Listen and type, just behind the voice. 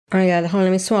Oh, yeah, hold on,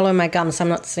 let me swallow my gum so I'm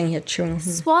not sitting here chewing.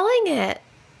 Swallowing it.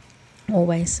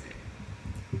 Always.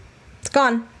 It's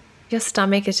gone. Your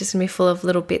stomach is just going to be full of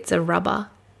little bits of rubber.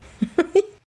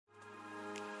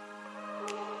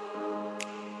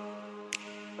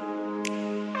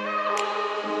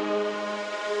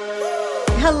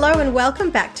 Hello and welcome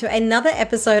back to another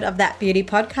episode of That Beauty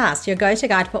Podcast, your go-to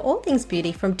guide for all things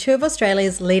beauty from two of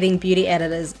Australia's leading beauty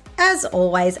editors. As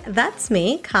always, that's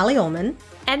me, Carly Orman.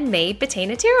 And me,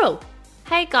 Bettina Tyrrell.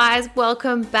 Hey guys,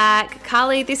 welcome back.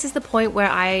 Carly, this is the point where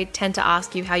I tend to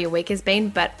ask you how your week has been,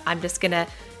 but I'm just going to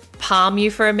palm you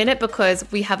for a minute because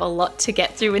we have a lot to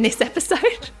get through in this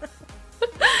episode.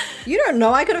 You don't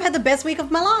know. I could have had the best week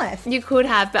of my life. You could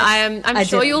have, but I'm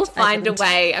sure you'll find a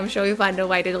way. I'm sure you'll find a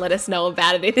way to let us know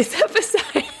about it in this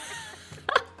episode.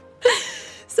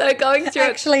 So going through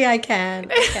Actually, I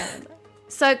can.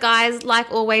 So guys, like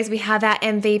always, we have our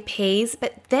MVPs,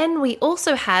 but then we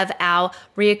also have our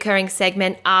reoccurring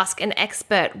segment, Ask an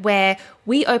Expert, where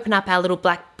we open up our little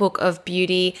black book of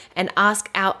beauty and ask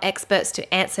our experts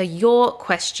to answer your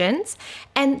questions.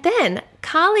 And then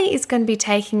Carly is going to be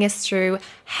taking us through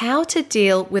how to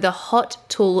deal with a hot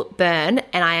tool burn,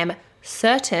 and I am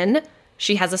certain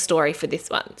she has a story for this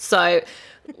one. So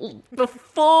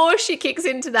before she kicks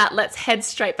into that, let's head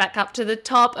straight back up to the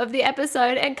top of the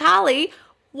episode. And Carly,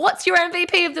 what's your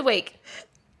MVP of the week?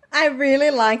 I really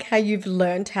like how you've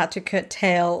learned how to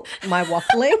curtail my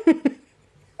waffling.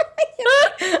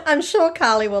 I'm sure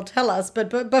Carly will tell us, but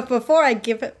before I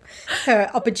give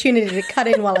her opportunity to cut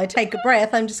in while I take a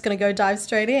breath, I'm just going to go dive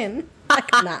straight in.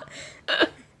 Nah.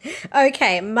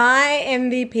 Okay, my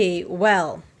MVP.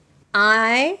 Well,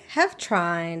 I have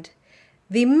tried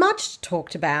the much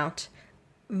talked about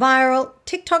viral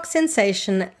TikTok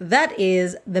sensation that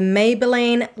is the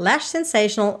Maybelline Lash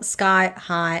Sensational Sky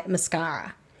High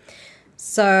Mascara.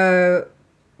 So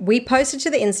we posted to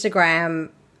the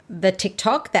Instagram the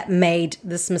TikTok that made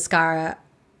this mascara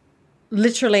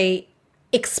literally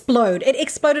explode. It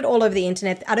exploded all over the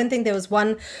internet. I don't think there was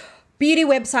one beauty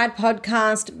website,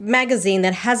 podcast, magazine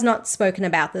that has not spoken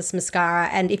about this mascara.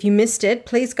 And if you missed it,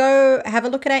 please go have a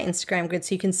look at our Instagram grid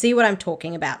so you can see what I'm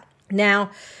talking about. Now,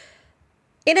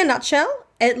 in a nutshell,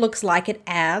 it looks like it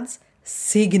adds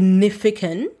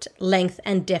significant length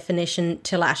and definition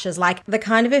to lashes, like the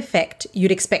kind of effect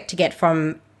you'd expect to get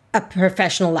from a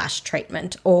professional lash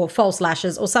treatment or false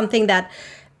lashes or something that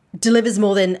delivers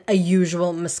more than a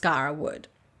usual mascara would.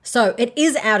 So it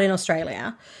is out in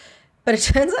Australia, but it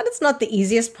turns out it's not the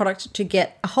easiest product to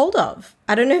get a hold of.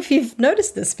 I don't know if you've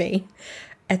noticed this, Bea.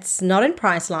 It's not in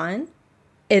Priceline.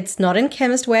 It's not in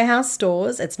Chemist Warehouse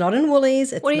stores. It's not in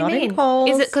Woolies. It's not in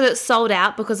Coles. Is it because it's sold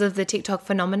out because of the TikTok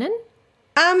phenomenon?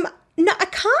 No,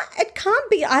 it can't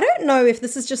be. I don't know if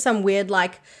this is just some weird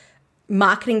like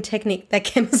marketing technique that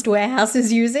Chemist Warehouse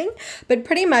is using, but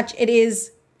pretty much it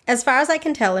is, as far as I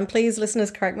can tell, and please listeners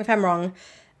correct me if I'm wrong,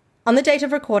 on the date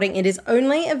of recording, it is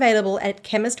only available at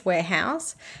Chemist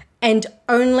Warehouse and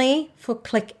only for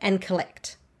click and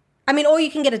collect. I mean, or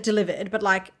you can get it delivered, but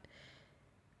like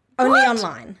only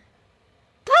online.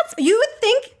 You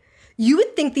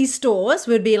would think these stores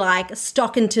would be like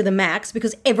stocking to the max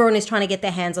because everyone is trying to get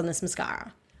their hands on this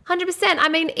mascara. 100%. I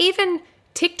mean, even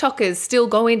TikTokers still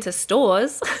go into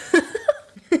stores.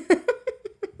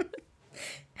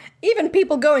 Even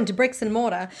people go into bricks and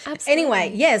mortar. Absolutely.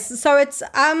 Anyway, yes. So it's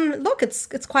look,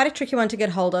 it's quite a tricky one to get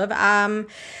hold of.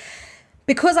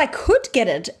 Because I could get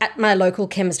it at my local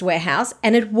Chemist Warehouse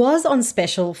and it was on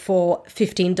special for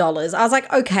 $15. I was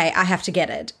like, okay, I have to get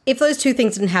it. If those two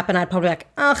things didn't happen, I'd probably be like,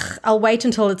 ugh, I'll wait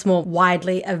until it's more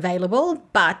widely available.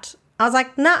 But I was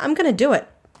like, nah, I'm going to do it.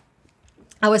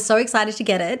 I was so excited to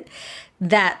get it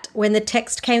that when the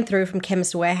text came through from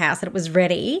Chemist Warehouse that it was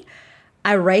ready,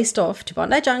 I raced off to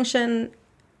Bondi Junction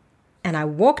and I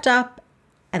walked up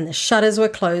and the shutters were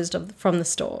closed from the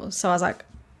store. So I was like,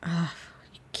 oh,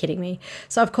 you're kidding me.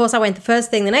 So of course I went the first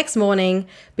thing the next morning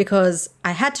because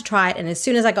I had to try it. And as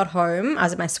soon as I got home, I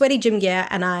was in my sweaty gym gear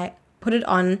and I put it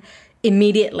on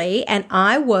immediately and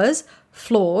I was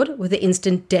floored with the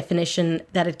instant definition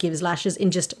that it gives lashes in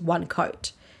just one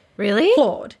coat. Really?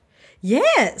 Floored.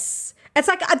 Yes. It's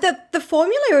like the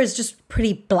formula is just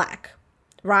pretty black,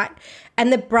 right?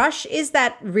 And the brush is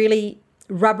that really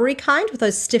rubbery kind with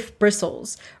those stiff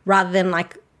bristles rather than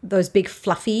like those big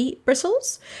fluffy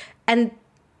bristles. And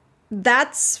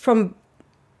that's from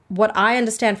what I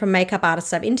understand from makeup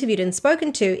artists I've interviewed and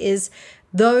spoken to is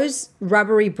those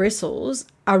rubbery bristles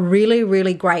are really,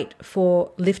 really great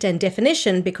for lift and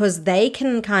definition because they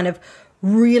can kind of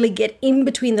really get in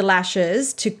between the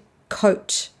lashes to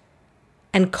coat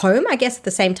and comb, I guess, at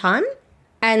the same time.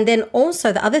 And then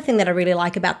also the other thing that I really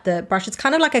like about the brush, it's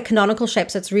kind of like a canonical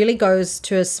shape. So it really goes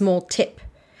to a small tip.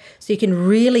 So you can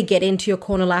really get into your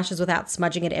corner lashes without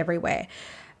smudging it everywhere.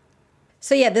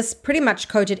 So yeah, this pretty much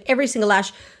coated every single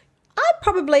lash. I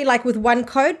probably, like with one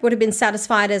coat, would have been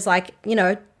satisfied as like, you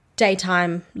know,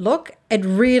 daytime look. It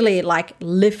really like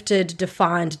lifted,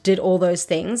 defined, did all those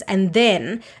things. And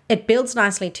then it builds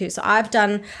nicely too. So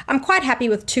I'm quite happy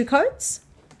with 2 coats.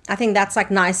 I think that's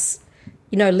like nice,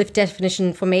 you know, lift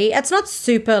definition for me. It's not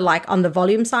super like on the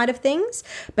volume side of things,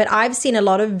 but I've seen a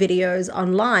lot of videos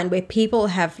online where people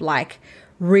have like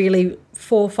really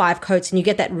 4 or 5 coats and you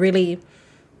get that really,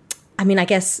 I mean, I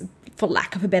guess for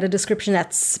lack of a better description,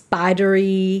 that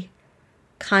spidery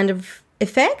kind of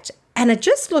effect. And it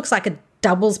just looks like it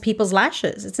doubles people's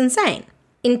lashes. It's insane.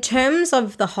 In terms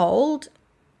of the hold,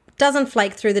 doesn't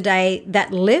flake through the day.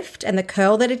 That lift and the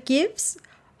curl that it gives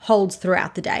holds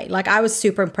throughout the day. Like I was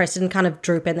super impressed and kind of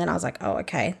droop, and then I was like, oh,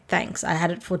 okay, thanks. I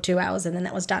had it for 2 hours and then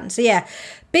that was done. So yeah,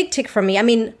 big tick from me. I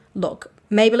mean, look,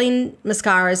 Maybelline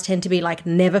mascaras tend to be like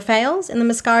never fails in the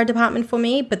mascara department for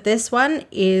me, but this one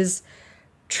is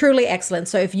truly excellent.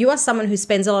 So if you are someone who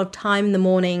spends a lot of time in the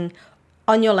morning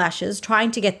on your lashes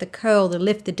trying to get the curl, the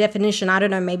lift, the definition, I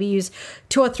don't know, maybe use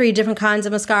 2 or 3 different kinds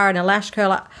of mascara and a lash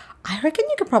curler, I reckon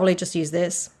you could probably just use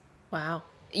this. Wow.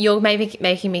 You're maybe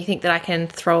making me think that I can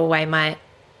throw away my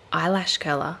eyelash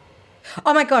curler.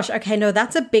 Oh my gosh. Okay, no,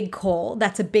 that's a big call.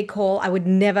 That's a big call. I would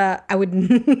never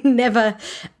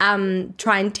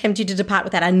try and tempt you to depart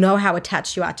with that. I know how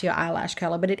attached you are to your eyelash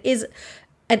curler, but it is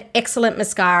an excellent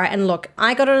mascara. And look,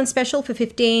 I got it on special for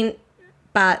 $15,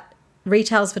 but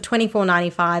retails for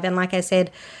 $24.95. And like I said,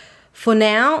 for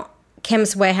now,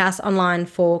 Chemist Warehouse online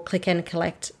for click and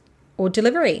collect or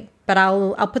delivery. But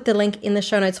I'll put the link in the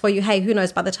show notes for you. Hey, who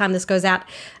knows, by the time this goes out,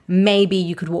 maybe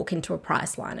you could walk into a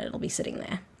price line and it'll be sitting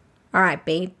there. All right,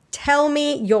 B, tell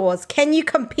me yours. Can you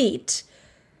compete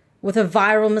with a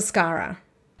viral mascara?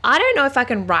 I don't know if I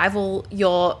can rival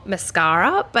your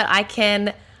mascara, but I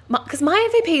can, because my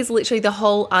MVP is literally the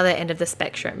whole other end of the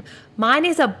spectrum. Mine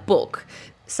is a book.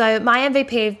 So my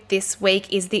MVP of this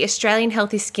week is The Australian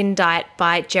Healthy Skin Diet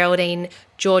by Geraldine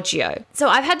Giorgio. So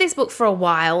I've had this book for a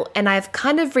while and I've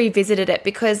kind of revisited it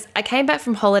because I came back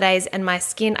from holidays and my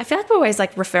skin, I feel like we're always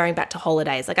like referring back to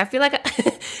holidays. Like I feel like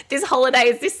this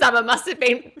summer must have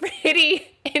been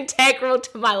pretty integral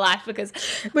to my life because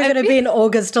we're going to be in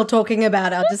August still talking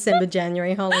about our December,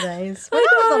 January holidays. When I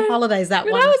was on holidays that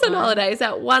one time. When I was on holidays,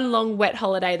 that one long wet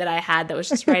holiday that I had that was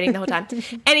just raining the whole time.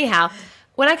 Anyhow,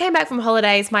 when I came back from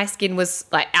holidays, my skin was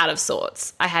like out of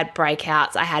sorts. I had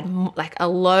breakouts. I had like a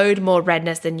load more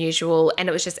redness than usual, and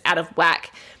it was just out of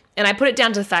whack. And I put it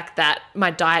down to the fact that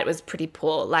my diet was pretty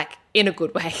poor, like in a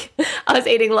good way. I was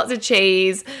eating lots of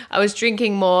cheese. I was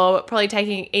drinking more,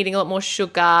 probably eating a lot more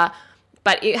sugar.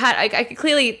 But it had, I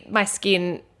clearly my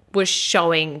skin was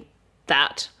showing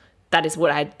that is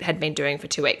what I had been doing for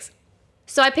 2 weeks.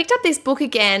 So I picked up this book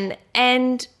again,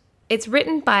 and it's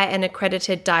written by an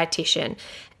accredited dietitian.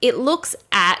 It looks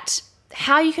at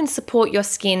how you can support your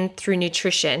skin through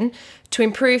nutrition to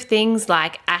improve things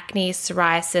like acne,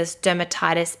 psoriasis,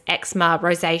 dermatitis, eczema,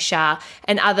 rosacea,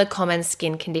 and other common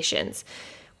skin conditions.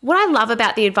 What I love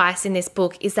about the advice in this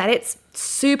book is that it's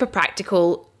super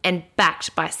practical and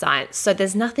backed by science. So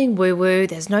there's nothing woo-woo.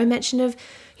 There's no mention of,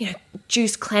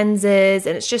 juice cleansers,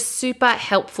 and it's just super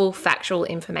helpful factual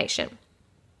information.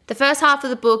 The first half of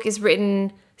the book is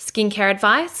written skincare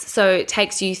advice. So it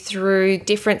takes you through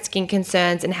different skin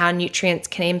concerns and how nutrients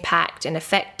can impact and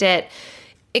affect it.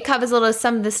 It covers a lot of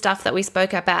some of the stuff that we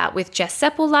spoke about with Jess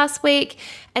Seppel last week.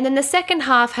 And then the second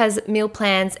half has meal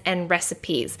plans and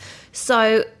recipes.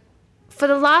 So for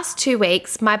the last 2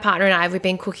 weeks, my partner and I, we've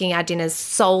been cooking our dinners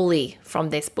solely from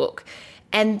this book.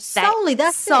 And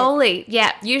solely,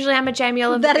 yeah. Usually I'm a Jamie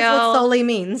Oliver girl. That is what solely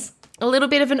means. A little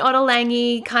bit of an Otter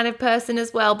Lange kind of person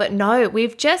as well. But no,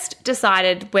 we've just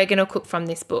decided we're going to cook from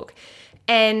this book.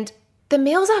 And the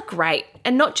meals are great.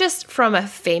 And not just from a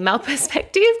female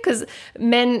perspective, because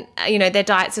men, their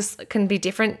diets just can be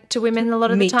different to women a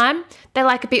lot of the time. They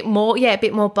like a bit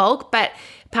more bulk. But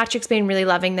Patrick's been really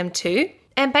loving them too.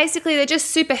 And basically they're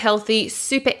just super healthy,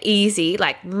 super easy,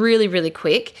 like really, really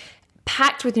quick,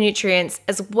 packed with nutrients,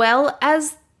 as well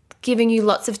as giving you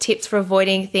lots of tips for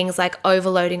avoiding things like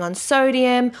overloading on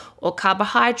sodium or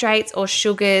carbohydrates or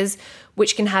sugars,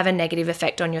 which can have a negative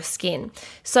effect on your skin.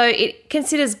 So it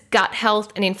considers gut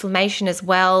health and inflammation as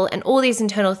well, and all these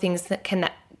internal things that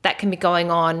can be going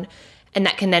on and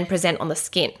that can then present on the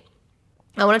skin.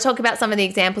 I want to talk about some of the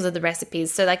examples of the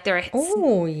recipes. So like there are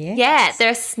there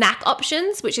are snack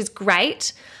options, which is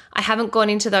great. I haven't gone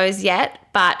into those yet,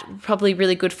 but probably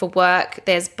really good for work.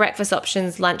 There's breakfast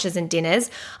options, lunches and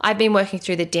dinners. I've been working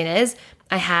through the dinners.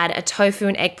 I had a tofu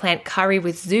and eggplant curry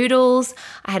with zoodles.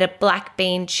 I had a black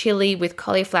bean chili with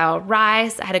cauliflower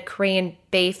rice. I had a Korean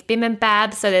beef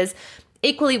bibimbap. So there's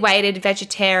equally weighted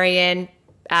vegetarian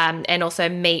and also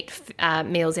meat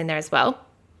meals in there as well.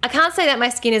 I can't say that my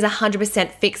skin is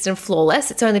 100% fixed and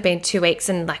flawless. It's only been 2 weeks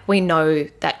and like we know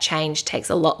that change takes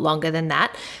a lot longer than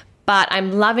that. But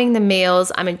I'm loving the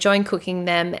meals. I'm enjoying cooking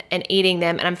them and eating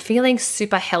them, and I'm feeling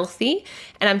super healthy.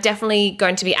 And I'm definitely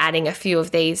going to be adding a few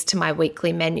of these to my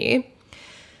weekly menu.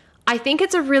 I think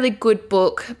it's a really good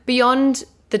book. Beyond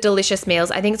the delicious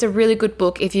meals, I think it's a really good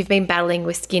book if you've been battling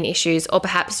with skin issues, or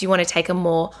perhaps you want to take a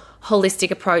more holistic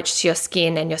approach to your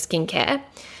skin and your skincare.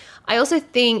 I also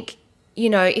think,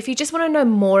 if you just want to know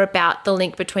more about the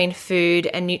link between food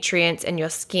and nutrients and your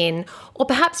skin, or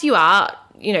perhaps you are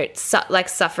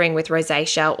suffering with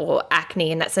rosacea or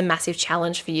acne, and that's a massive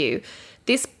challenge for you.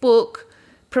 This book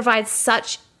provides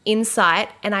such insight,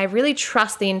 and I really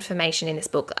trust the information in this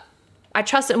book. I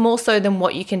trust it more so than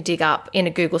what you can dig up in a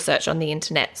Google search on the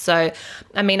internet. So,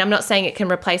 I'm not saying it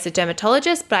can replace a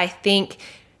dermatologist, but I think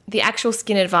the actual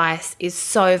skin advice is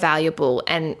so valuable,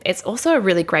 and it's also a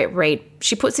really great read.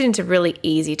 She puts it into really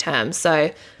easy terms, so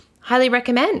highly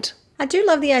recommend. I do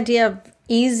love the idea of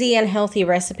easy and healthy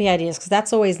recipe ideas, because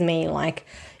that's always me. Like,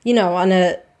 on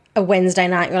a Wednesday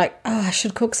night, you're like, oh, I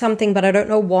should cook something, but I don't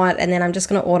know what. And then I'm just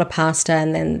going to order pasta,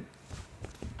 and then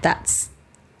that's,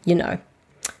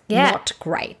 not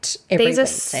great. These are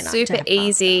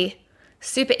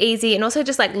super easy and also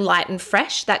just like light and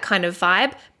fresh, that kind of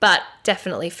vibe, but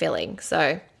definitely filling.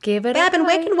 So give it a and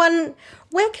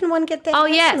where can one get their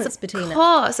yes, Bettina?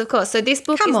 Of course. So this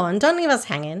book Come on, don't leave us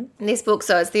hanging. This book,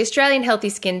 so it's the Australian Healthy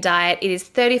Skin Diet. It is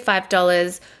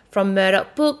 $35 from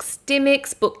Murdoch Books,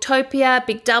 Dimmicks, Booktopia,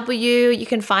 Big W. You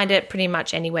can find it pretty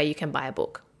much anywhere you can buy a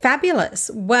book.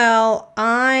 Fabulous. Well,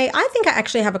 I think I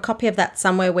actually have a copy of that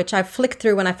somewhere, which I flicked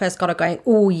through when I first got it going,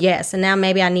 oh yes, and now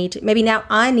maybe I need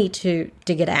to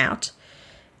dig it out.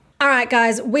 All right,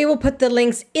 guys, we will put the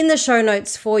links in the show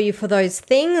notes for you for those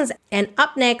things. And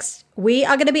up next, we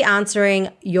are going to be answering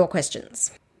your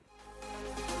questions.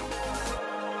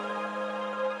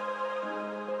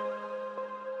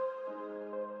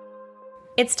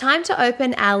 It's time to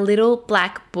open our little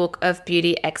black book of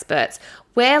beauty experts.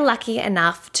 We're lucky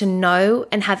enough to know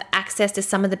and have access to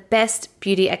some of the best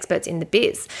beauty experts in the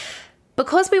biz.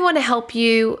 Because we want to help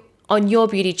you on your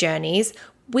beauty journeys,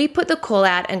 we put the call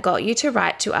out and got you to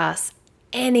write to us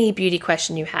any beauty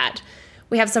question you had.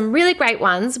 We have some really great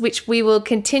ones, which we will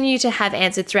continue to have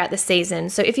answered throughout the season.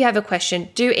 So if you have a question,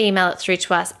 do email it through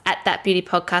to us at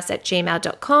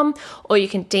thatbeautypodcast@gmail.com, or you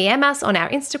can DM us on our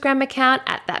Instagram account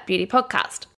at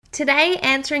thatbeautypodcast. Today,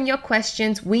 answering your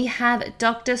questions, we have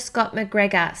Dr. Scott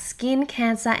McGregor, skin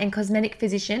cancer and cosmetic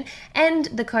physician and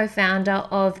the co-founder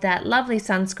of that lovely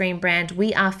sunscreen brand,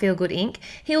 We Are Feel Good Inc.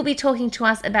 He will be talking to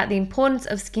us about the importance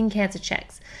of skin cancer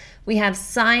checks. We have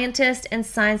scientist and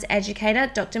science educator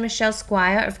Dr. Michelle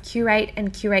Squire of Curate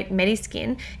and Curate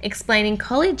Mediskin explaining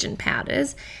collagen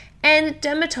powders, and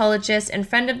dermatologist and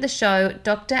friend of the show,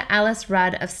 Dr. Alice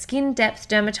Rudd of Skin Depth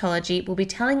Dermatology, will be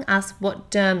telling us what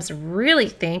derms really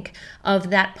think of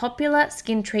that popular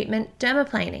skin treatment,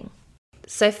 dermaplaning.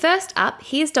 So first up,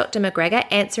 here's Dr. McGregor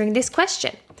answering this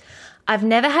question. I've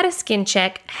never had a skin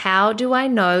check. How do I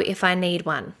know if I need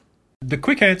one? The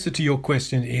quick answer to your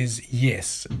question is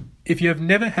yes. If you have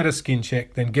never had a skin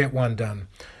check, then get one done,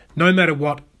 no matter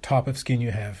what type of skin you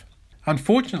have.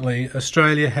 Unfortunately,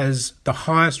 Australia has the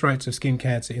highest rates of skin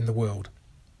cancer in the world.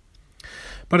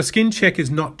 But a skin check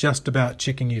is not just about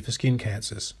checking you for skin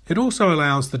cancers. It also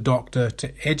allows the doctor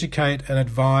to educate and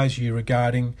advise you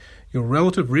regarding your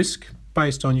relative risk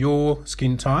based on your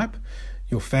skin type,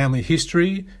 your family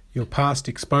history, your past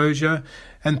exposure,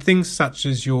 and things such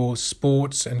as your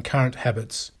sports and current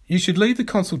habits. You should leave the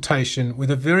consultation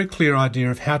with a very clear idea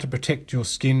of how to protect your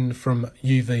skin from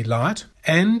UV light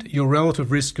and your relative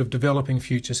risk of developing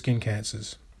future skin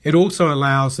cancers. It also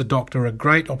allows the doctor a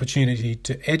great opportunity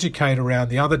to educate around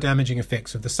the other damaging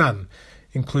effects of the sun,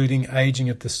 including aging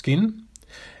of the skin,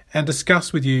 and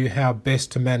discuss with you how best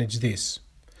to manage this.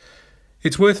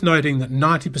 It's worth noting that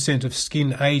 90% of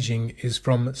skin aging is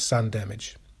from sun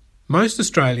damage. Most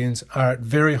Australians are at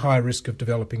very high risk of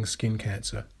developing skin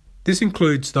cancer. This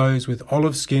includes those with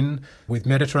olive skin, with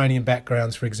Mediterranean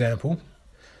backgrounds, for example.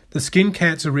 The skin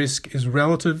cancer risk is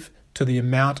relative to the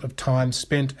amount of time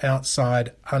spent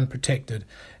outside unprotected,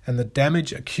 and the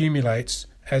damage accumulates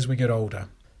as we get older.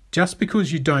 Just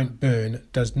because you don't burn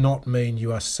does not mean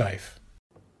you are safe.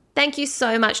 Thank you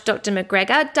so much, Dr.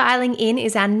 McGregor. Dialing in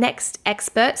is our next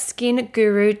expert, skin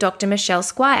guru, Dr. Michelle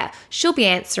Squire. She'll be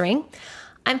answering.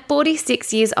 I'm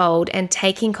 46 years old and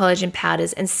taking collagen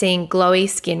powders and seeing glowy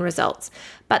skin results,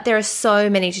 but there are so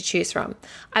many to choose from.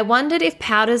 I wondered if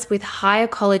powders with higher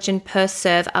collagen per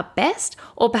serve are best,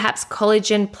 or perhaps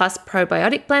collagen plus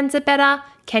probiotic blends are better.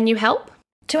 Can you help?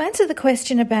 To answer the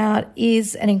question about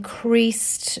is an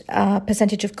increased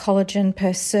percentage of collagen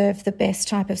per serve the best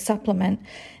type of supplement,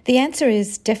 the answer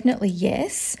is definitely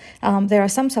yes. There are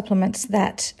some supplements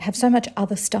that have so much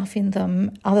other stuff in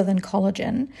them other than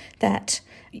collagen that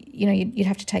you'd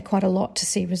have to take quite a lot to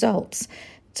see results.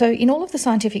 So in all of the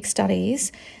scientific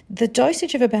studies, the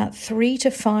dosage of about 3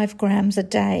 to 5 grams a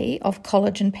day of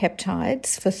collagen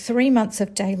peptides for 3 months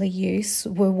of daily use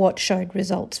were what showed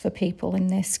results for people in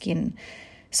their skin.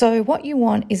 So what you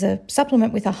want is a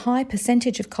supplement with a high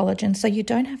percentage of collagen so you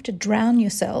don't have to drown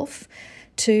yourself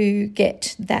to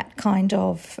get that kind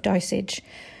of dosage.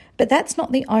 But that's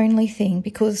not the only thing,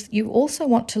 because you also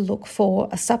want to look for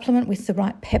a supplement with the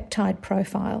right peptide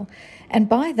profile. And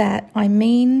by that, I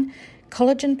mean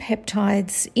collagen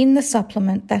peptides in the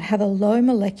supplement that have a low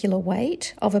molecular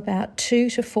weight of about 2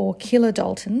 to 4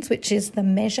 kilodaltons, which is the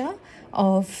measure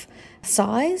of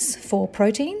size for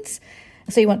proteins.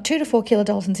 So you want 2 to 4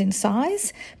 kilodaltons in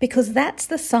size, because that's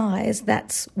the size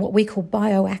that's what we call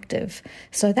bioactive.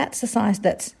 So that's the size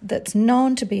that's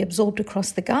known to be absorbed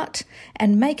across the gut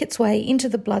and make its way into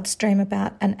the bloodstream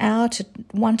about an hour to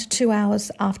 1 to 2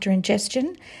 hours after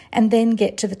ingestion, and then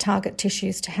get to the target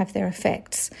tissues to have their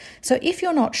effects. So if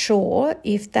you're not sure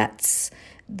if that's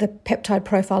the peptide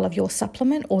profile of your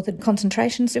supplement or the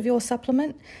concentrations of your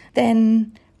supplement,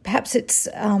 then perhaps it's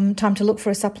time to look for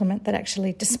a supplement that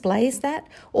actually displays that,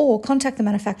 or contact the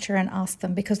manufacturer and ask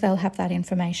them, because they'll have that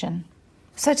information.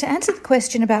 So to answer the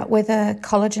question about whether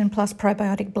collagen plus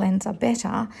probiotic blends are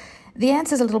better, the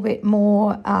answer is a little bit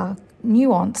more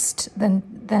nuanced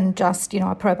than just, a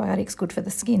probiotic's good for the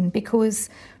skin,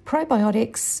 because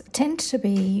probiotics tend to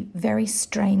be very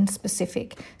strain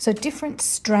specific. So different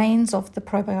strains of the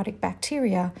probiotic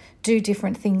bacteria do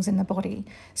different things in the body.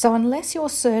 So unless you're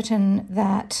certain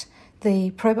that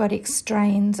the probiotic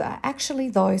strains are actually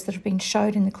those that have been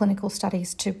showed in the clinical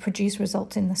studies to produce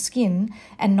results in the skin,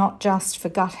 and not just for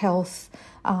gut health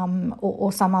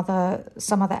or some other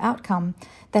outcome,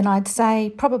 then I'd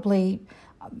say probably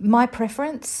my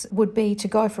preference would be to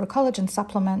go for a collagen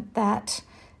supplement that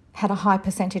had a high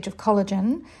percentage of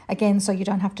collagen, again, so you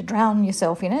don't have to drown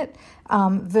yourself in it,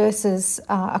 versus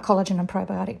a collagen and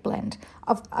probiotic blend.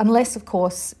 Unless, of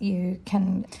course, you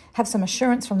can have some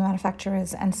assurance from the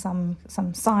manufacturers and some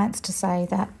science to say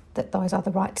that those are the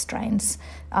right strains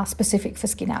specific for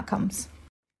skin outcomes.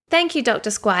 Thank you, Dr.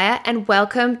 Squire, and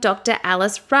welcome Dr.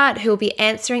 Alice Wright, who will be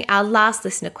answering our last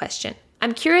listener question.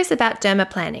 I'm curious about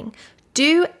dermaplaning.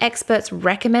 Do experts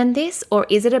recommend this, or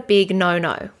is it a big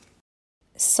no-no?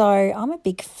 So I'm a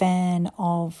big fan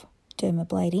of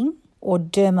dermablading, or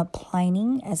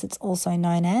dermaplaning as it's also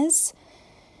known as.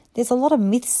 There's a lot of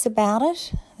myths about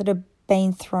it that have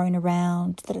been thrown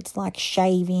around, that it's like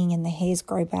shaving and the hairs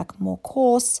grow back more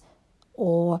coarse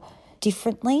or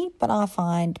differently, but I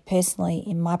find personally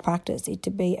in my practice it to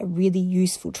be a really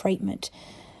useful treatment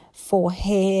for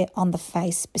hair on the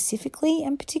face specifically,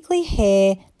 and particularly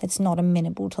hair that's not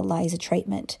amenable to laser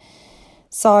treatment.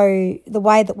 So the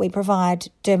way that we provide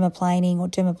dermaplaning or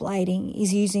dermablading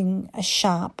is using a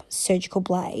sharp surgical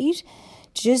blade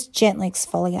to just gently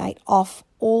exfoliate off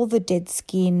all the dead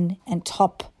skin and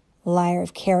top layer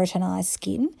of keratinized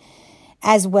skin,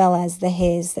 as well as the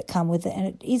hairs that come with it. And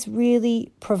it is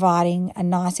really providing a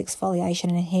nice exfoliation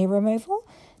and hair removal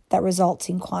that results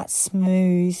in quite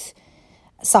smooth,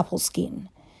 supple skin.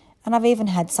 And I've even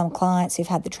had some clients who've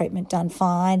had the treatment done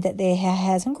find that their hair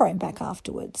hasn't grown back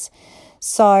afterwards.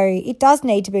 So it does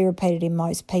need to be repeated in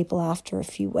most people after a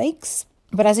few weeks.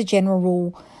 But as a general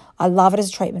rule, I love it as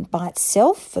a treatment by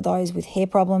itself for those with hair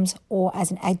problems, or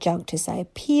as an adjunct to, say, a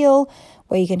peel,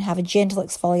 where you can have a gentle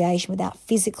exfoliation without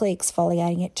physically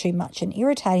exfoliating it too much and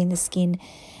irritating the skin,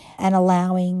 and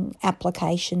allowing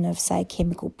application of, say,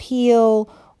 chemical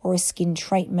peel or a skin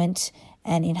treatment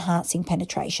and enhancing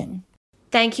penetration.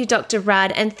 Thank you, Dr.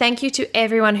 Rudd, and thank you to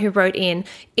everyone who wrote in.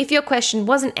 If your question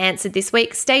wasn't answered this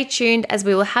week, stay tuned, as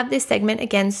we will have this segment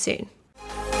again soon.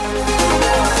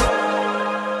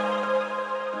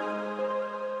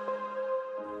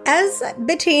 As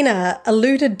Bettina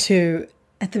alluded to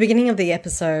at the beginning of the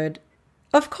episode,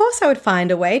 of course I would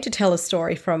find a way to tell a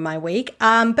story from my week,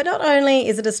 but not only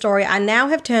is it a story, I now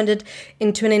have turned it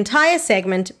into an entire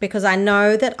segment because I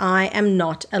know that I am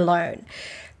not alone.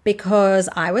 because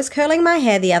I was curling my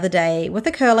hair the other day with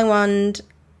a curling wand,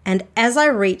 and as I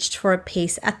reached for a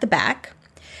piece at the back,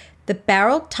 the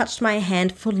barrel touched my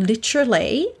hand for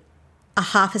literally a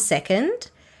half a second,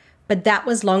 but that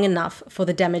was long enough for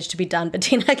the damage to be done.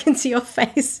 Bettina, I can see your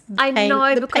face. I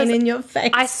know, the pain in your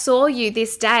face. I saw you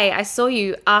this day. I saw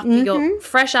you after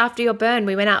fresh after your burn.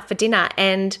 We went out for dinner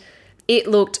and it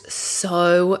looked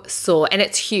so sore, and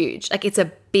it's huge. Like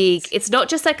it's not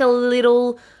just like a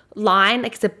little line,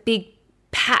 like it's a big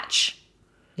patch.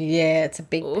 Yeah, it's a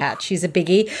big patch. She's a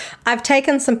biggie. I've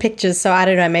taken some pictures, so I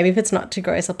don't know. Maybe if it's not too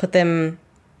gross, I'll put them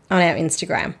on our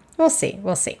Instagram. We'll see.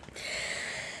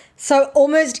 So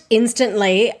almost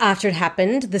instantly after it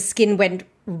happened, the skin went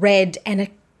red and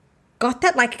it got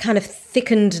that like kind of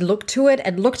thickened look to it.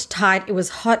 It looked tight. It was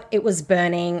hot. It was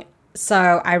burning.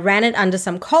 So I ran it under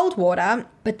some cold water,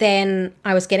 but then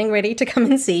I was getting ready to come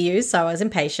and see you. So I was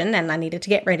impatient and I needed to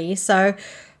get ready. So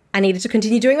I needed to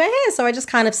continue doing my hair. So I just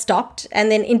kind of stopped, and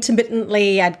then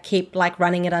intermittently I'd keep like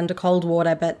running it under cold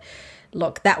water. But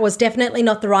look, that was definitely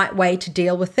not the right way to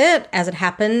deal with it as it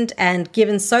happened. And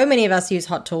given so many of us use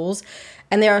hot tools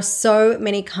and there are so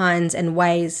many kinds and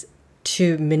ways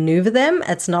to maneuver them,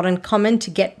 it's not uncommon to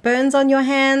get burns on your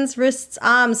hands, wrists,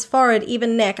 arms, forehead,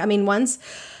 even neck. I mean, once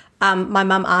my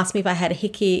mum asked me if I had a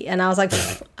hickey and I was like,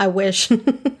 I wish.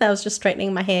 I was just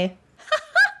straightening my hair.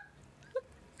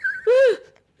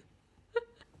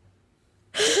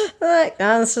 Like,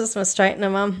 oh, this is my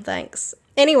straightener, Mum. Thanks.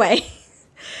 Anyway,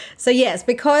 so yes,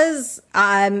 because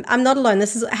I'm not alone.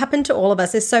 This has happened to all of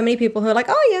us. There's so many people who are like,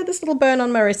 oh yeah, this little burn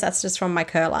on my wrist, that's just from my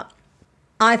curler.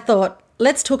 I thought,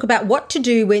 let's talk about what to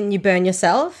do when you burn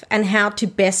yourself and how to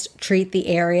best treat the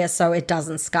area so it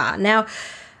doesn't scar. Now,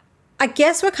 I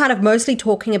guess we're kind of mostly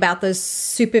talking about those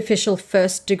superficial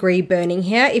first degree burning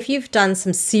here. If you've done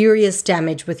some serious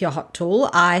damage with your hot tool,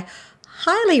 I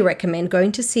highly recommend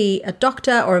going to see a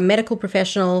doctor or a medical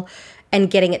professional and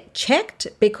getting it checked,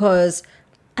 because,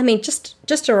 I mean,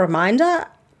 just a reminder,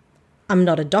 I'm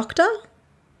not a doctor,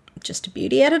 just a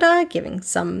beauty editor giving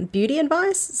some beauty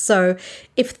advice. So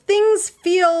if things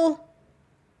feel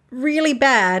really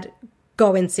bad,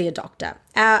 go and see a doctor.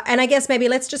 And I guess maybe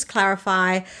let's just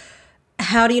clarify,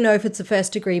 how do you know if it's a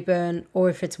first degree burn or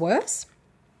if it's worse?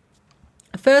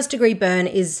 A first degree burn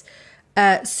is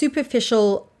a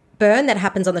superficial burn that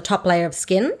happens on the top layer of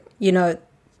skin, you know,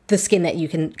 the skin that you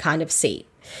can kind of see.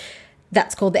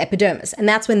 That's called the epidermis, and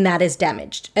that's when that is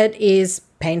damaged. It is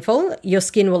painful. Your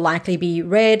skin will likely be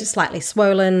red, slightly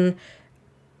swollen,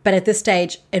 but at this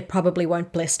stage, it probably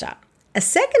won't blister. A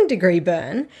second degree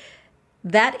burn,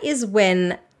 that is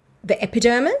when the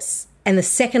epidermis and the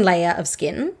second layer of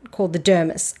skin, called the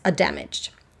dermis, are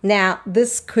damaged. Now,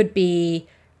 this could be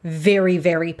very,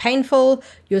 very painful.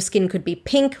 Your skin could be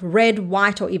pink, red,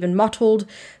 white, or even mottled.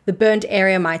 The burnt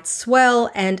area might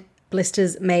swell and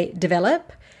blisters may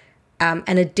develop.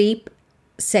 And a deep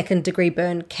second degree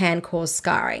burn can cause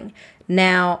scarring.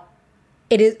 Now,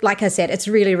 it is, like I said, it's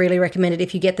really, really recommended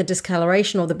if you get the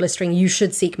discoloration or the blistering, you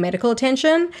should seek medical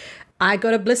attention. I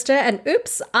got a blister and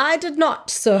oops, I did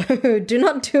not. So do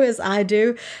not do as I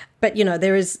do. But, you know,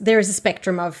 there is a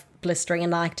spectrum of blistering,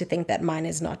 and I like to think that mine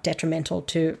is not detrimental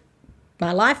to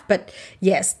my life. But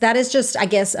yes, that is just, I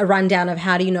guess, a rundown of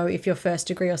how do you know if you're first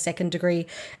degree or second degree.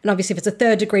 And obviously if it's a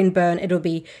third degree burn, it'll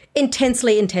be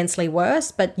intensely, intensely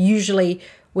worse. But usually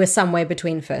we're somewhere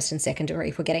between first and second degree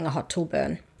if we're getting a hot tool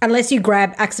burn. Unless you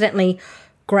accidentally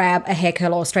grab a hair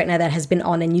curler or straightener that has been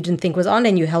on and you didn't think was on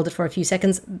and you held it for a few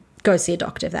seconds, go see a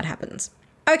doctor if that happens.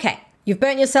 Okay. You've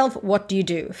burnt yourself, what do you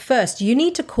do? First, you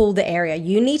need to cool the area.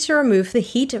 You need to remove the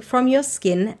heat from your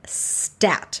skin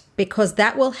stat, because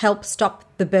that will help stop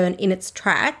the burn in its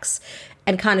tracks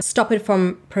and kind of stop it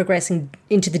from progressing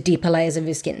into the deeper layers of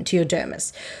your skin, to your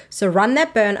dermis. So run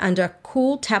that burn under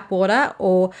cool tap water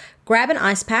or grab an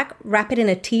ice pack, wrap it in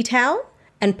a tea towel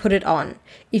and put it on.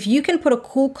 If you can put a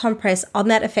cool compress on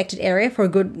that affected area for a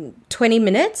good 20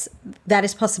 minutes, that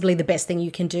is possibly the best thing you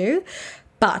can do.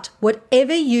 But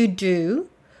whatever you do,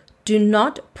 do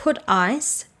not put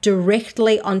ice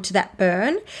directly onto that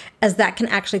burn, as that can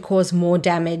actually cause more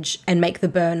damage and make the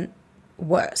burn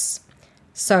worse.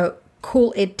 So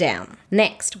cool it down.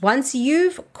 Next, once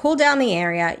you've cooled down the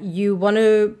area, you want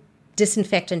to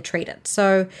disinfect and treat it.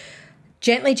 So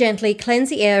gently, gently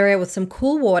cleanse the area with some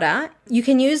cool water. You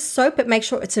can use soap, but make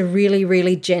sure it's a really,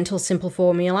 really gentle, simple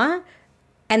formula.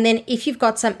 And then if you've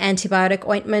got some antibiotic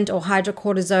ointment or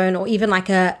hydrocortisone or even like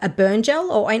a burn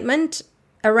gel or ointment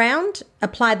around,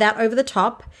 apply that over the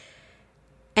top.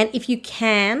 And if you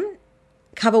can,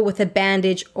 cover with a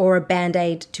bandage or a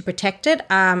Band-Aid to protect it.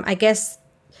 I guess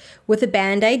with a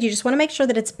Band-Aid, you just want to make sure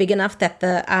that it's big enough that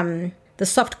the the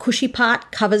soft cushy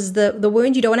part covers the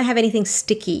wound. You don't want to have anything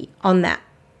sticky on that,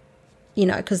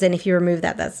 because then if you remove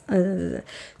that, that's...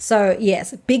 So,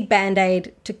 yes, big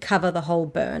Band-Aid to cover the whole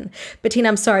burn. But, Tina,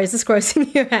 I'm sorry, is this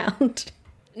grossing you out?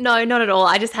 No, not at all.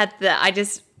 I just had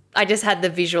the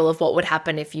visual of what would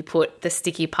happen if you put the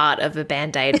sticky part of a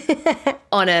Band-Aid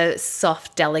on a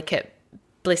soft, delicate,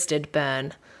 blistered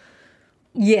burn.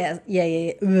 Yeah.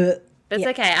 But it's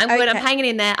okay. I'm good. I'm hanging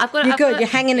in there. You're good. You're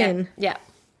hanging in. Yeah.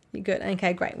 You're good.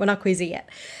 Okay, great. We're not queasy yet.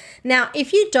 Now,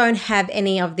 if you don't have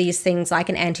any of these things like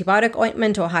an antibiotic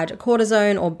ointment or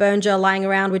hydrocortisone or burn gel lying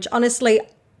around, which honestly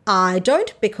I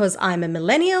don't because I'm a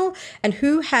millennial, and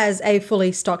who has a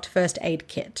fully stocked first aid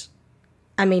kit?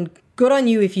 I mean, good on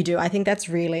you if you do. I think that's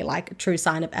really like a true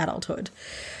sign of adulthood.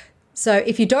 So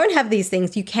if you don't have these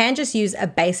things, you can just use a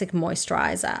basic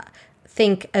moisturizer.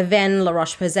 Think Avène, La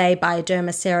Roche-Posay,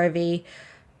 Bioderma, CeraVe.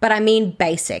 But I mean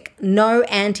basic. No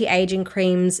anti-aging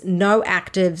creams, no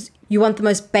actives. You want the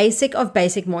most basic of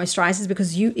basic moisturizers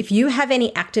because if you have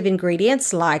any active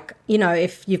ingredients, like,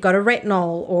 if you've got a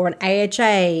retinol or an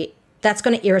AHA, that's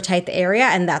going to irritate the area,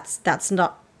 and that's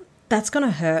going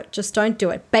to hurt. Just don't do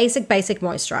it. Basic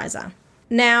moisturizer.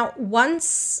 Now,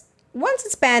 once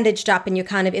it's bandaged up and you're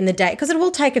kind of in the day, because it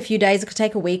will take a few days, it could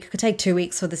take a week, it could take 2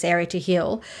 weeks for this area to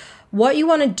heal. What you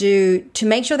want to do to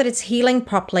make sure that it's healing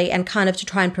properly and kind of to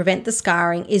try and prevent the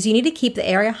scarring is you need to keep the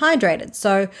area hydrated.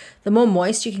 So the more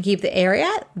moist you can keep the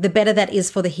area, the better that is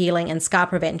for the healing and scar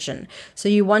prevention. So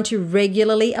you want to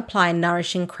regularly apply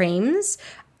nourishing creams.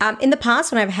 In the past,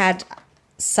 when I've had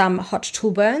some hot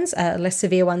tool burns, less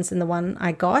severe ones than the one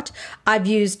I got, I've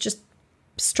used just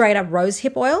straight up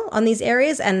rosehip oil on these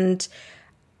areas, and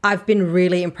I've been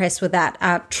really impressed with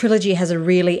that. Trilogy has a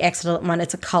really excellent one.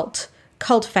 It's a cult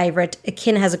favorite.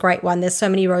 Akin has a great one. There's so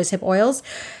many rosehip oils.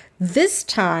 This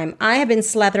time I have been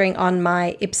slathering on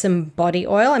my Ipsum body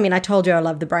oil. I mean, I told you I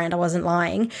love the brand. I wasn't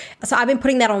lying. So I've been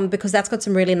putting that on because that's got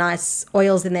some really nice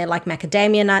oils in there, like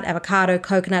macadamia nut, avocado,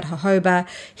 coconut, jojoba,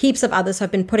 heaps of others. So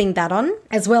I've been putting that on,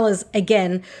 as well as,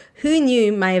 again, who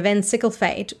knew my Avène Sickle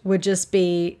Fate would just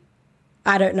be,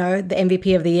 I don't know, the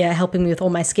MVP of the year, helping me with all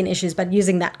my skin issues, but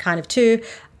using that kind of too,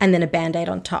 and then a Band-Aid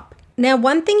on top. Now,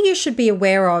 one thing you should be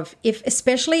aware of,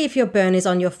 especially if your burn is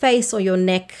on your face or your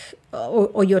neck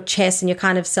or your chest and you're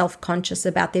kind of self-conscious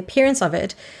about the appearance of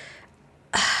it,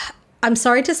 I'm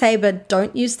sorry to say, but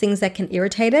don't use things that can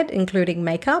irritate it, including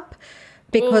makeup,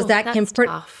 because that can...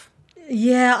 tough.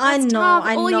 Yeah, I know.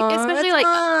 Especially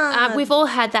we've all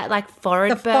had that like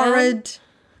forehead burn.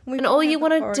 And all you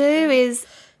want to do is...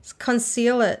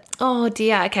 conceal it. Oh,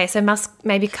 dear. Okay, so must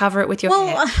maybe cover it with your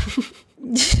hair.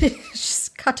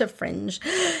 Just cut a fringe.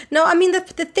 No, I mean, the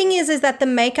thing is that the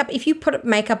makeup, if you put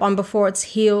makeup on before it's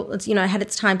healed, it's, had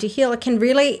its time to heal, it can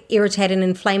really irritate and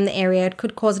inflame the area. It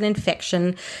could cause an infection.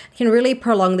 It can really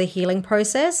prolong the healing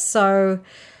process. So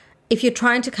if you're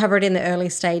trying to cover it in the early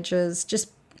stages,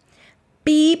 just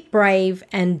be brave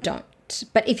and don't.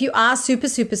 But if you are super,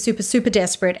 super, super, super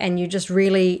desperate and you just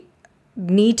really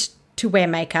need to wear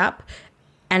makeup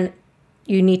and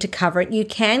you need to cover it, you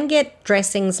can get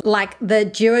dressings like the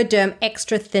Duoderm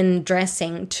Extra Thin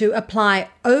Dressing to apply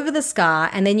over the scar,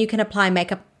 and then you can apply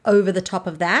makeup over the top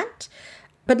of that.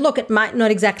 But look, it might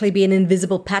not exactly be an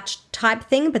invisible patch type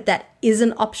thing, but that is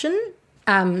an option.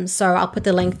 So I'll put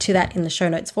the link to that in the show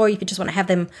notes for you if you just want to have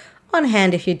them on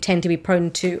hand if you tend to be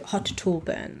prone to hot tool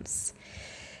burns.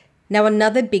 Now,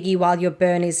 another biggie while your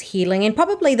burn is healing, and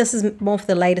probably this is more for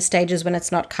the later stages when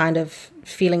it's not kind of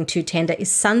feeling too tender,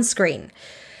 is sunscreen.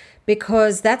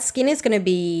 Because that skin is going to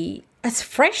be, it's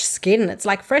fresh skin. It's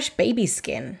like fresh baby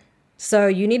skin. So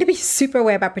you need to be super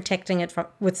aware about protecting it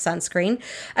with sunscreen.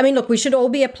 I mean, look, we should all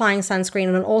be applying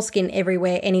sunscreen on all skin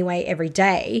everywhere anyway, every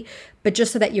day. But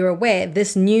just so that you're aware,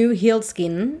 this new healed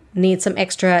skin needs some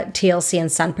extra TLC and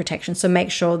sun protection. So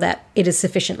make sure that it is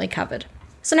sufficiently covered.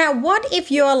 So now, what if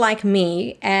you're like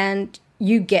me and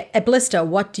you get a blister?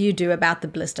 What do you do about the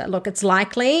blister? Look, it's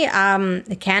likely.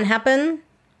 It can happen,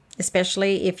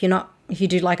 especially if you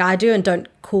do like I do and don't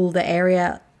cool the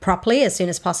area properly as soon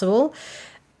as possible.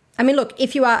 I mean, look,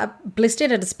 if you are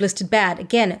blistered and it's blistered bad,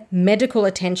 again, medical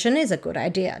attention is a good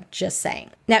idea, just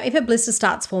saying. Now, if a blister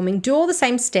starts forming, do all the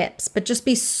same steps, but just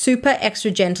be super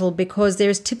extra gentle because there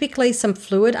is typically some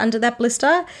fluid under that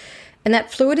blister. And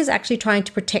that fluid is actually trying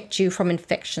to protect you from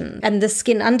infection. And the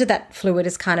skin under that fluid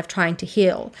is kind of trying to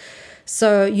heal.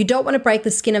 So you don't want to break the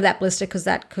skin of that blister because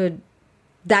that could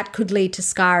lead to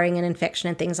scarring and infection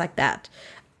and things like that.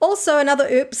 Also, another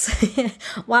oops,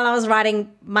 while I was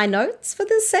writing my notes for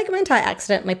this segment, I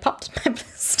accidentally popped my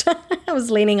blister. I was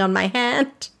leaning on my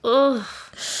hand. Ugh.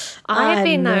 I've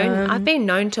been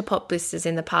known to pop blisters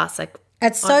in the past, like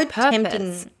It's so purpose.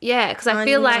 tempting. Yeah, because I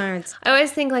feel like I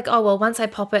always think like, oh, well, once I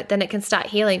pop it, then it can start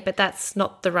healing, but that's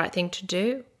not the right thing to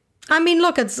do. I mean,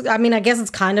 look, I guess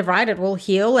it's kind of right. It will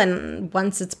heal, and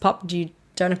once it's popped, you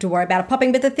don't have to worry about it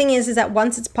popping. But the thing is that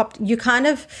once it's popped, you kind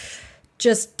of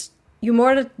you're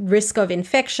more at risk of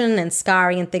infection and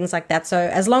scarring and things like that. So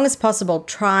as long as possible,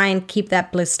 try and keep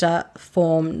that blister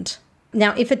formed.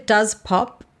 Now, if it does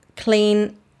pop,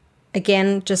 clean,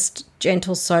 again, just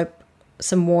gentle soap,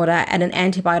 some water and an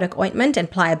antibiotic ointment, and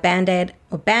apply a Band-Aid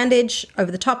or bandage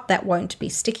over the top. That won't be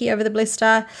sticky over the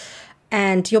blister.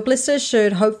 And your blister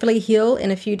should hopefully heal in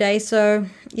a few days. So,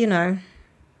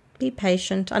 be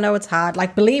patient. I know it's hard.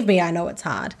 Like, believe me, I know it's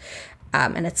hard.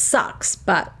 And it sucks,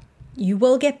 but you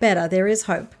will get better. There is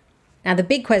hope. Now, the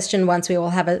big question once we all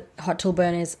have a hot tool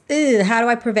burn is, how do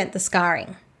I prevent the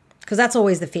scarring? Because that's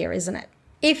always the fear, isn't it?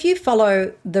 If you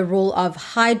follow the rule of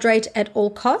hydrate at all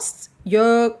costs,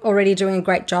 you're already doing a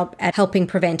great job at helping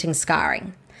preventing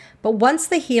scarring. But once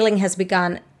the healing has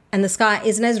begun and the scar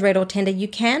isn't as red or tender, you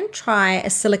can try a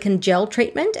silicone gel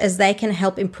treatment, as they can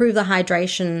help improve the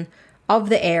hydration of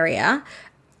the area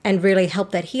and really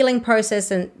help that healing process.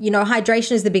 And,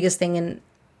 hydration is the biggest thing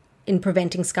in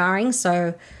preventing scarring.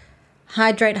 So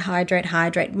hydrate.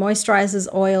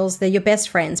 Moisturizers, oils, they're your best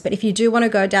friends. But if you do want to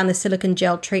go down the silicone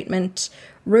gel treatment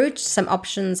route, some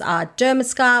options are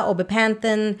Dermascar or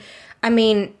Bepanthen. I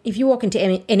mean, if you walk into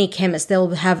any chemist,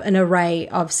 they'll have an array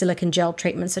of silicone gel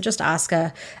treatments. So just ask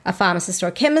a pharmacist or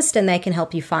a chemist and they can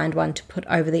help you find one to put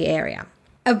over the area.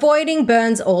 Avoiding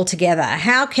burns altogether.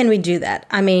 How can we do that?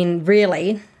 I mean,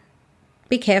 really,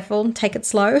 be careful, take it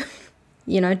slow,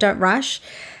 don't rush.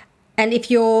 And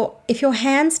if your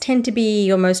hands tend to be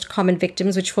your most common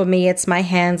victims, which for me, it's my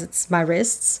hands, it's my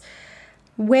wrists,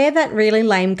 wear that really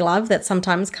lame glove that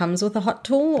sometimes comes with a hot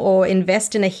tool, or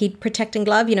invest in a heat protecting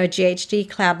glove. GHD,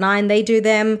 Cloud9, they do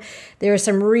them. There are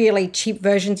some really cheap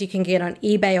versions you can get on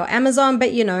eBay or Amazon,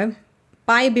 but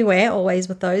buyer beware always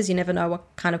with those. You never know what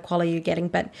kind of quality you're getting.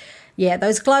 But yeah,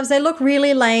 those gloves, they look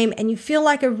really lame and you feel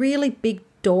like a really big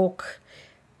dork.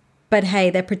 But hey,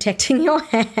 they're protecting your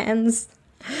hands.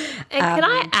 And can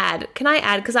I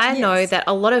add, because I know that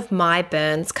a lot of my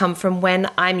burns come from when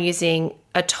I'm using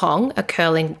a tong, a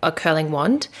curling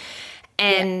wand,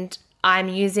 and I'm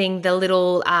using the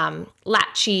little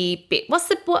latchy bit.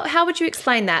 How would you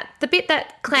explain that? The bit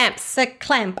that clamps. The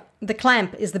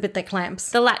clamp is the bit that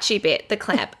clamps. The latchy bit, the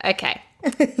clamp. Okay.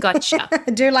 Gotcha.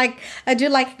 I do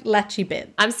like latchy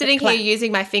bit. I'm sitting here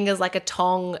using my fingers like a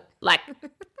tong, like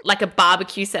a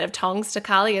barbecue set of tongs to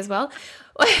Carly as well.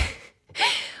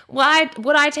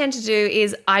 What I tend to do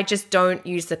is I just don't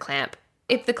use the clamp.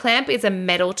 If the clamp is a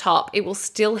metal top, it will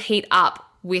still heat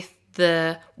up with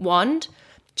the wand.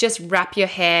 Just wrap your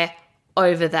hair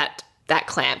over that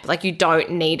clamp. Like you don't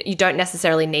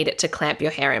necessarily need it to clamp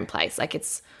your hair in place. I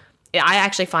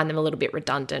actually find them a little bit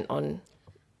redundant on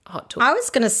hot tools. I was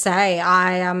going to say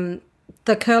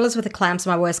the curlers with the clamps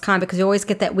are my worst kind, because you always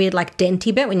get that weird like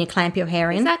denty bit when you clamp your hair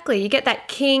in. Exactly. You get that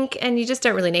kink and you just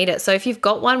don't really need it. So if you've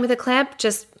got one with a clamp,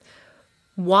 just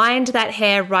wind that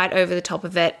hair right over the top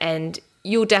of it and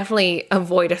you'll definitely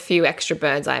avoid a few extra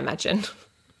burns, I imagine.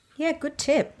 Yeah, good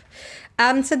tip.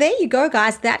 So there you go,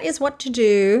 guys. That is what to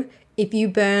do if you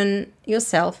burn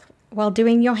yourself while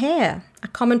doing your hair. A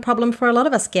common problem for a lot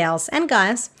of us gals and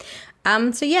guys.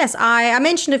 So yes, I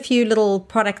mentioned a few little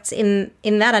products in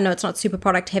that. I know it's not super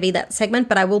product heavy, that segment,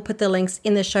 but I will put the links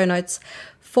in the show notes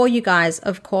for you guys,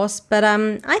 of course. But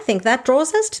I think that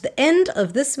draws us to the end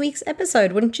of this week's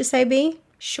episode, wouldn't you say, Bea?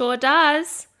 Sure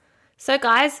does. So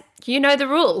guys, you know the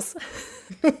rules.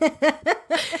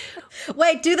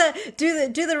 Wait, do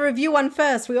the review one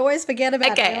first. We always forget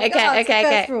about it. Okay.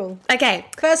 First rule. Okay.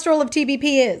 First rule of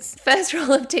TBP is. First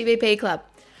rule of TBP Club.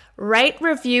 Rate,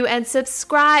 review, and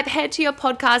subscribe. Head to your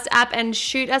podcast app and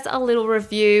shoot us a little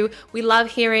review. We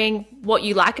love hearing what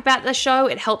you like about the show.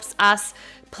 It helps us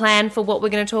plan for what we're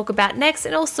going to talk about next,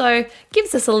 and also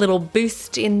gives us a little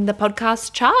boost in the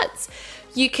podcast charts.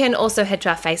 You can also head to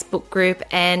our Facebook group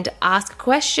and ask a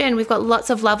question. We've got lots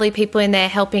of lovely people in there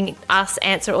helping us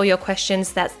answer all your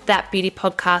questions. That's That Beauty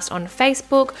Podcast on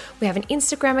Facebook. We have an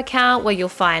Instagram account where you'll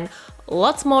find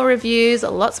lots more reviews,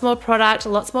 lots more product,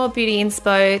 lots more beauty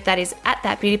inspo. That is at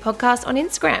That Beauty Podcast on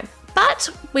Instagram. But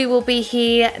we will be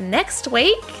here next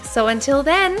week. So until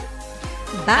then,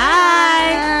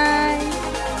 bye.